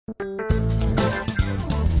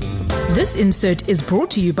This insert is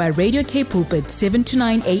brought to you by Radio K Pulpit 7 to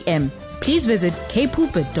 9 a.m. Please visit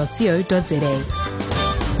kpulpit.co.za.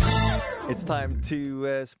 It's time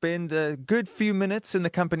to spend a good few minutes in the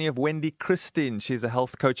company of Wendy Christien. She's a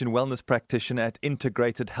health coach and wellness practitioner at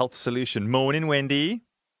Integrated Health Solutions. Morning, Wendy.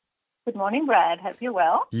 Good morning, Brad. Hope you're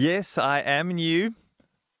well. Yes, I am. And you?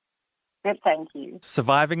 Good, thank you.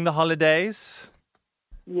 Surviving the holidays?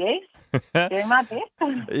 Yes, doing my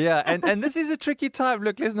best. Yeah, and this is a tricky time.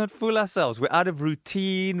 Look, let's not fool ourselves. We're out of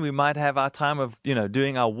routine. We might have our time of,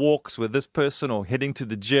 doing our walks with this person or heading to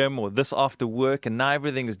the gym or this after work, and now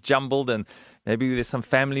everything is jumbled and maybe there's some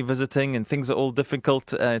family visiting and things are all difficult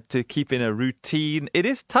to keep in a routine. It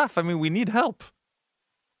is tough. I mean, we need help.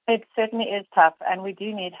 It certainly is tough, and we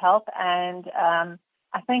do need help. And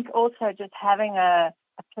I think also just having a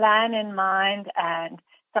plan in mind and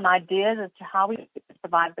some ideas as to how we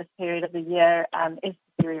survive this period of the year is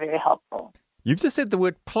very, very helpful. You've just said the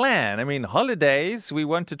word plan. I mean, holidays, we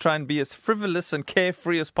want to try and be as frivolous and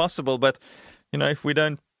carefree as possible. But, if we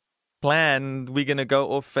don't plan, we're going to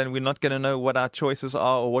go off and we're not going to know what our choices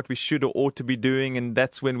are or what we should or ought to be doing. And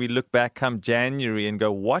that's when we look back come January and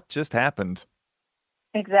go, what just happened?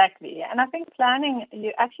 Exactly. And I think planning,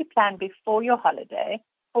 you actually plan before your holiday,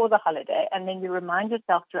 for the holiday, and then you remind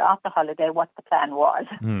yourself throughout the holiday what the plan was.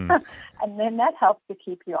 And then that helps to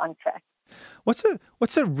keep you on track. What's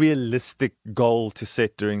a realistic goal to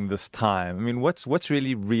set during this time? I mean, what's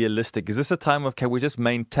really realistic? Is this a time of, can we just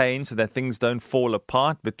maintain so that things don't fall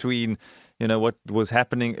apart between, what was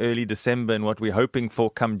happening early December and what we're hoping for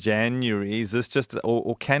come January? Is this just,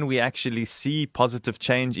 or can we actually see positive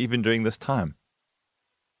change even during this time?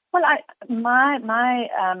 Well, my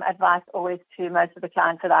advice always to most of the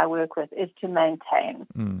clients that I work with is to maintain,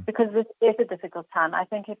 because this is a difficult time. I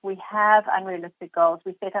think if we have unrealistic goals,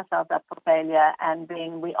 we set ourselves up for failure, and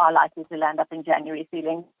then we are likely to land up in January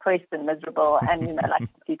feeling depressed and miserable and,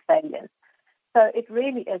 like complete failures. So it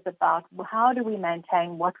really is about how do we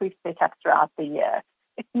maintain what we've set up throughout the year.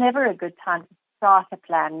 It's never a good time to start a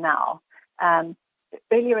plan now.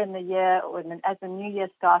 Earlier in the year, as the new year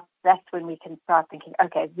starts, that's when we can start thinking,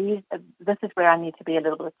 okay, this is where I need to be a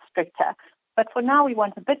little bit stricter. But for now, we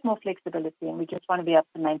want a bit more flexibility, and we just want to be able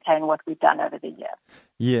to maintain what we've done over the year.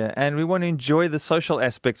 Yeah, and we want to enjoy the social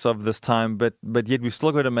aspects of this time, but yet we've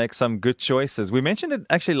still got to make some good choices. We mentioned it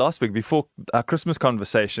actually last week before our Christmas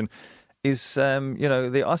conversation, is,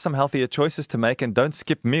 there are some healthier choices to make, and don't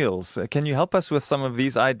skip meals. Can you help us with some of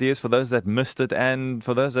these ideas for those that missed it and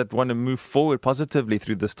for those that want to move forward positively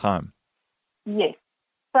through this time? Yes.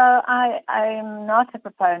 So I'm not a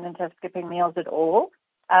proponent of skipping meals at all.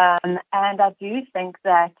 And I do think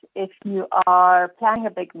that if you are planning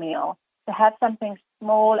a big meal, to have something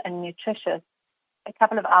small and nutritious a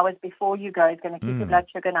couple of hours before you go is going to keep your blood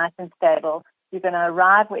sugar nice and stable. You're going to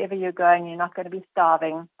arrive wherever you're going. You're not going to be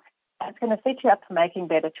starving. It's going to set you up for making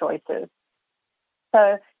better choices.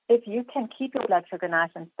 So if you can keep your blood sugar nice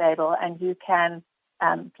and stable and you can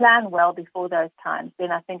plan well before those times,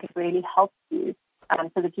 then I think it really helps you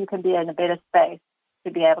so that you can be in a better space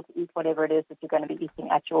to be able to eat whatever it is that you're going to be eating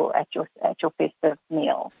at your festive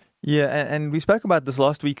meal. Yeah, and we spoke about this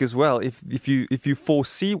last week as well. If you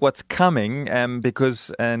foresee what's coming,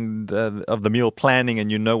 because of the meal planning,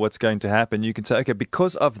 and you know what's going to happen, you can say, okay,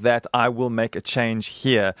 because of that, I will make a change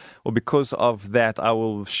here, or because of that, I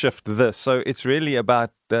will shift this. So it's really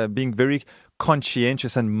about being very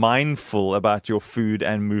conscientious and mindful about your food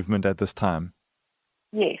and movement at this time.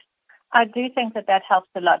 Yes, I do think that helps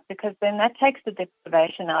a lot, because then that takes the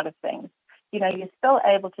deprivation out of things. You're still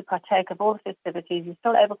able to partake of all the festivities. You're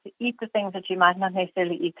still able to eat the things that you might not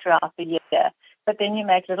necessarily eat throughout the year. But then you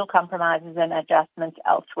make little compromises and adjustments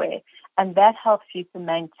elsewhere. And that helps you to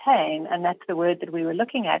maintain, and that's the word that we were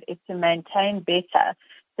looking at, is to maintain better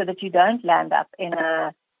so that you don't land up in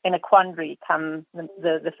a quandary come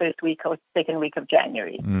the first week or second week of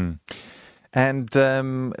January. And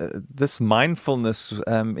this mindfulness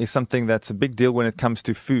is something that's a big deal when it comes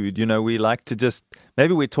to food. We like to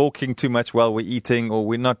maybe we're talking too much while we're eating, or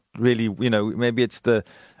we're not really, maybe it's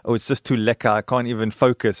it's just too lekker, I can't even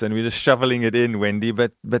focus, and we're just shoveling it in, Wendy.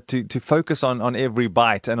 But to focus on every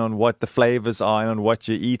bite and on what the flavors are and on what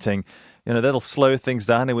you're eating, that'll slow things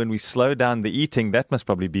down. And when we slow down the eating, that must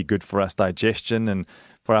probably be good for us digestion and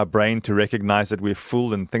for our brain to recognize that we're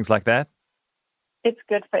full and things like that. It's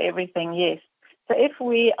good for everything, yes. So if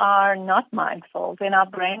we are not mindful, then our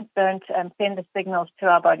brains don't send the signals to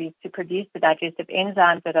our bodies to produce the digestive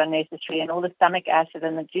enzymes that are necessary and all the stomach acid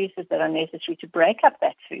and the juices that are necessary to break up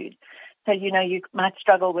that food. So, you might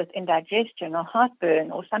struggle with indigestion or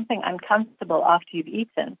heartburn or something uncomfortable after you've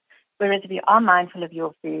eaten. Whereas if you are mindful of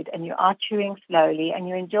your food and you are chewing slowly and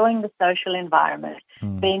you're enjoying the social environment,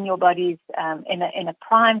 then your body's in a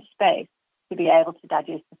prime space to be able to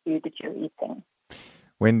digest the food that you're eating.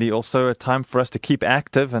 Wendy, also a time for us to keep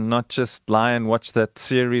active and not just lie and watch that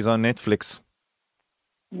series on Netflix.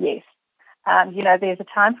 Yes. There's a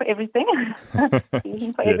time for everything,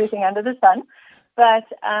 season for Yes. everything under the sun. But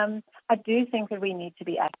I do think that we need to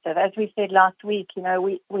be active. As we said last week,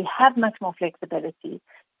 we have much more flexibility.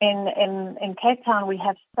 In Cape Town, we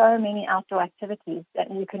have so many outdoor activities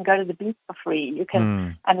that you can go to the beach for free. You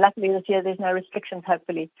can, and luckily this year there's no restrictions,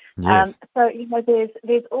 hopefully. Yes.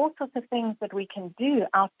 There's all sorts of things that we can do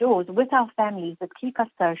outdoors with our families that keep us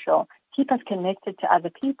social, keep us connected to other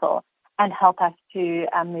people, and help us to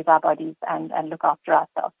move our bodies and look after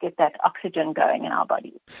ourselves, get that oxygen going in our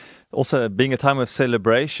bodies. Also, being a time of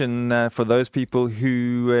celebration for those people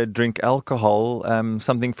who drink alcohol,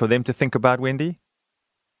 something for them to think about, Wendy?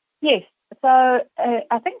 Yes. So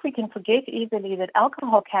I think we can forget easily that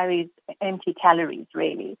alcohol carries empty calories,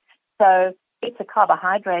 really. So it's a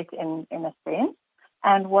carbohydrate in a sense.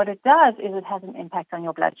 And what it does is it has an impact on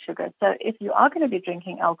your blood sugar. So if you are going to be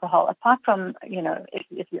drinking alcohol, apart from,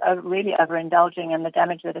 if you're really overindulging and the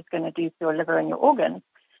damage that it's going to do to your liver and your organs,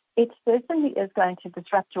 it certainly is going to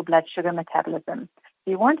disrupt your blood sugar metabolism.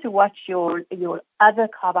 You want to watch your other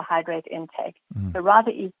carbohydrate intake. So rather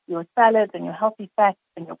eat your salads and your healthy fats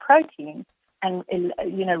and your protein and,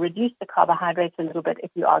 reduce the carbohydrates a little bit if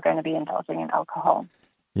you are going to be indulging in alcohol.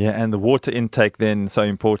 Yeah, and the water intake then so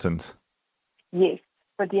important. Yes,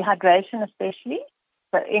 for dehydration especially.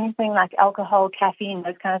 So anything like alcohol, caffeine,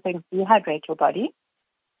 those kind of things dehydrate your body.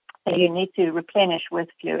 So you need to replenish with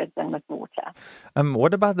fluids and with water.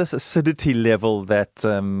 What about this acidity level that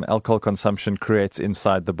alcohol consumption creates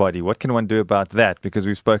inside the body? What can one do about that? Because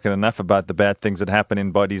we've spoken enough about the bad things that happen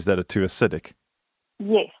in bodies that are too acidic.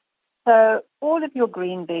 Yes. So all of your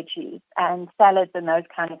green veggies and salads and those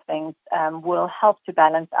kind of things will help to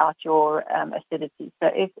balance out your acidity.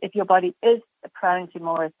 So if your body is prone to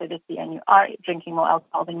more acidity and you are drinking more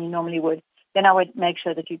alcohol than you normally would, then I would make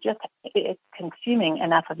sure that you just consuming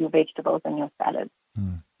enough of your vegetables and your salads.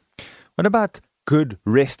 What about good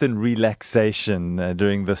rest and relaxation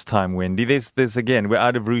during this time, Wendy? There's again, we're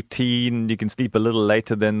out of routine. You can sleep a little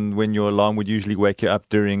later than when your alarm would usually wake you up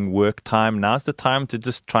during work time. Now's the time to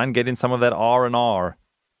just try and get in some of that R&R.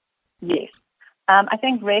 Yes. I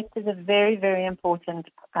think rest is a very, very important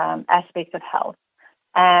aspect of health.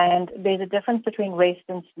 And there's a difference between rest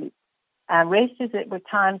and sleep. Rest is with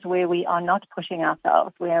times where we are not pushing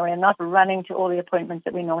ourselves, where we're not running to all the appointments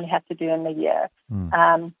that we normally have to do in the year,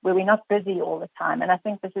 where we're not busy all the time. And I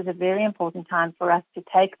think this is a very important time for us to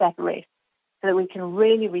take that rest so that we can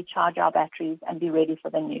really recharge our batteries and be ready for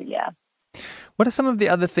the new year. What are some of the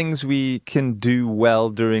other things we can do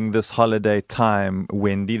well during this holiday time,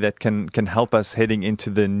 Wendy, that can help us heading into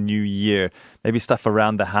the new year? Maybe stuff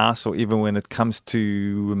around the house or even when it comes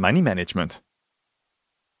to money management.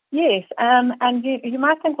 Yes, and you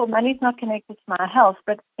might think, well, money's not connected to my health,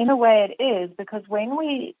 but in a way it is, because when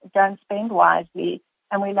we don't spend wisely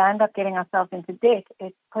and we land up getting ourselves into debt,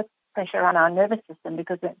 it puts pressure on our nervous system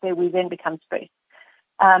because we then become stressed.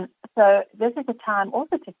 So this is a time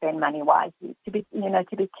also to spend money wisely, to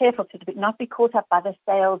be careful, to not be caught up by the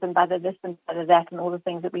sales and by the this and by the that and all the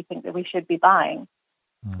things that we think that we should be buying.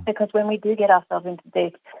 Because when we do get ourselves into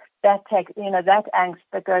debt, that takes, that angst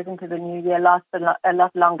that goes into the new year lasts a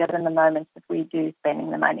lot longer than the moments that we do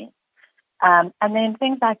spending the money. And then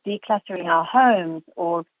things like decluttering our homes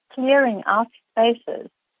or clearing out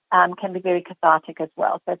spaces can be very cathartic as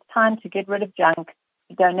well. So it's time to get rid of junk,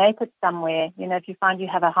 donate it somewhere. If you find you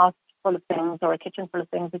have a house full of things or a kitchen full of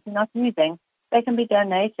things that you're not using, they can be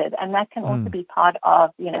donated. And that can also be part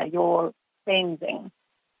of, your cleansing.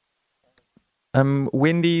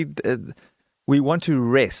 Wendy, we want to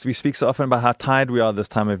rest. We speak so often about how tired we are this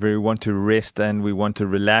time of year. We want to rest and we want to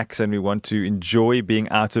relax and we want to enjoy being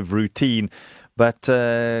out of routine. But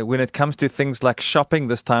when it comes to things like shopping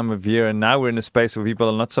this time of year, and now we're in a space where people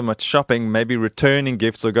are not so much shopping, maybe returning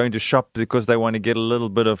gifts or going to shop because they want to get a little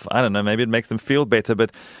bit of, I don't know, maybe it makes them feel better.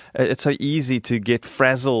 But it's so easy to get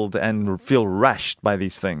frazzled and feel rushed by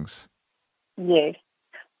these things. Yes.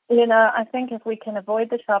 I think if we can avoid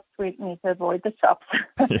the shops, we need to avoid the shops.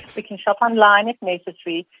 Yes. We can shop online if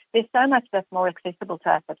necessary. There's so much that's more accessible to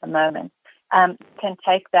us at the moment. Can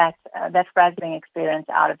take that frazzling experience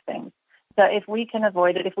out of things. So if we can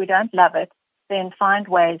avoid it, if we don't love it, then find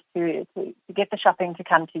ways to get the shopping to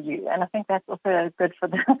come to you. And I think that's also good for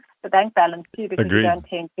the bank balance too, because Agreed. you don't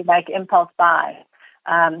tend to make impulse buys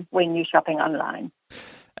when you're shopping online.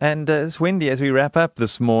 And Wendy, as we wrap up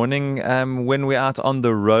this morning, when we're out on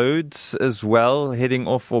the roads as well, heading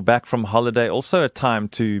off or back from holiday, also a time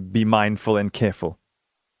to be mindful and careful.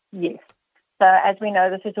 Yes. So as we know,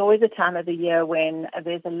 this is always a time of the year when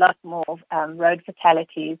there's a lot more road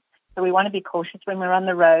fatalities. So we want to be cautious when we're on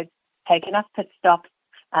the road, take enough pit stops,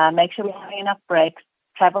 make sure we're having enough breaks,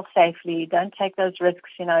 travel safely. Don't take those risks.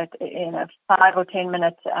 5 or 10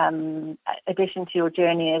 minute addition to your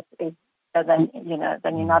journey is then you're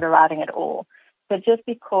not riding at all. So just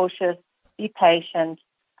be cautious, be patient,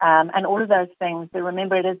 and all of those things. But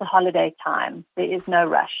remember, it is the holiday time. There is no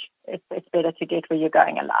rush. It's better to get where you're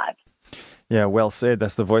going alive. Yeah, well said.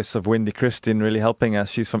 That's the voice of Wendy Christien really helping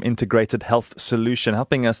us. She's from Intergrated Health Solutions,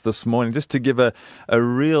 helping us this morning just to give a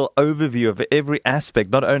real overview of every aspect,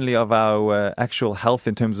 not only of our actual health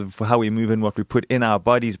in terms of how we move and what we put in our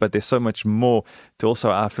bodies, but there's so much more to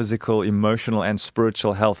also our physical, emotional, and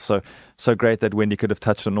spiritual health. So great that Wendy could have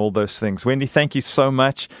touched on all those things. Wendy, thank you so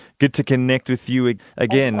much. Good to connect with you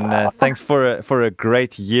again. Thanks for a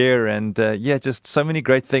great year, and just so many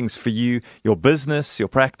great things for you, your business, your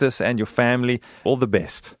practice, and your family. All the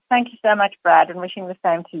best. Thank you so much, Brad, and wishing the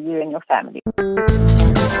same to you and your family.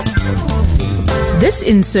 This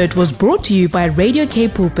insert was brought to you by Radio K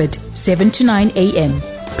Pulpit, 7 to 9 a.m.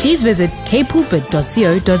 Please visit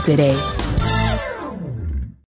kpulpit.co.za.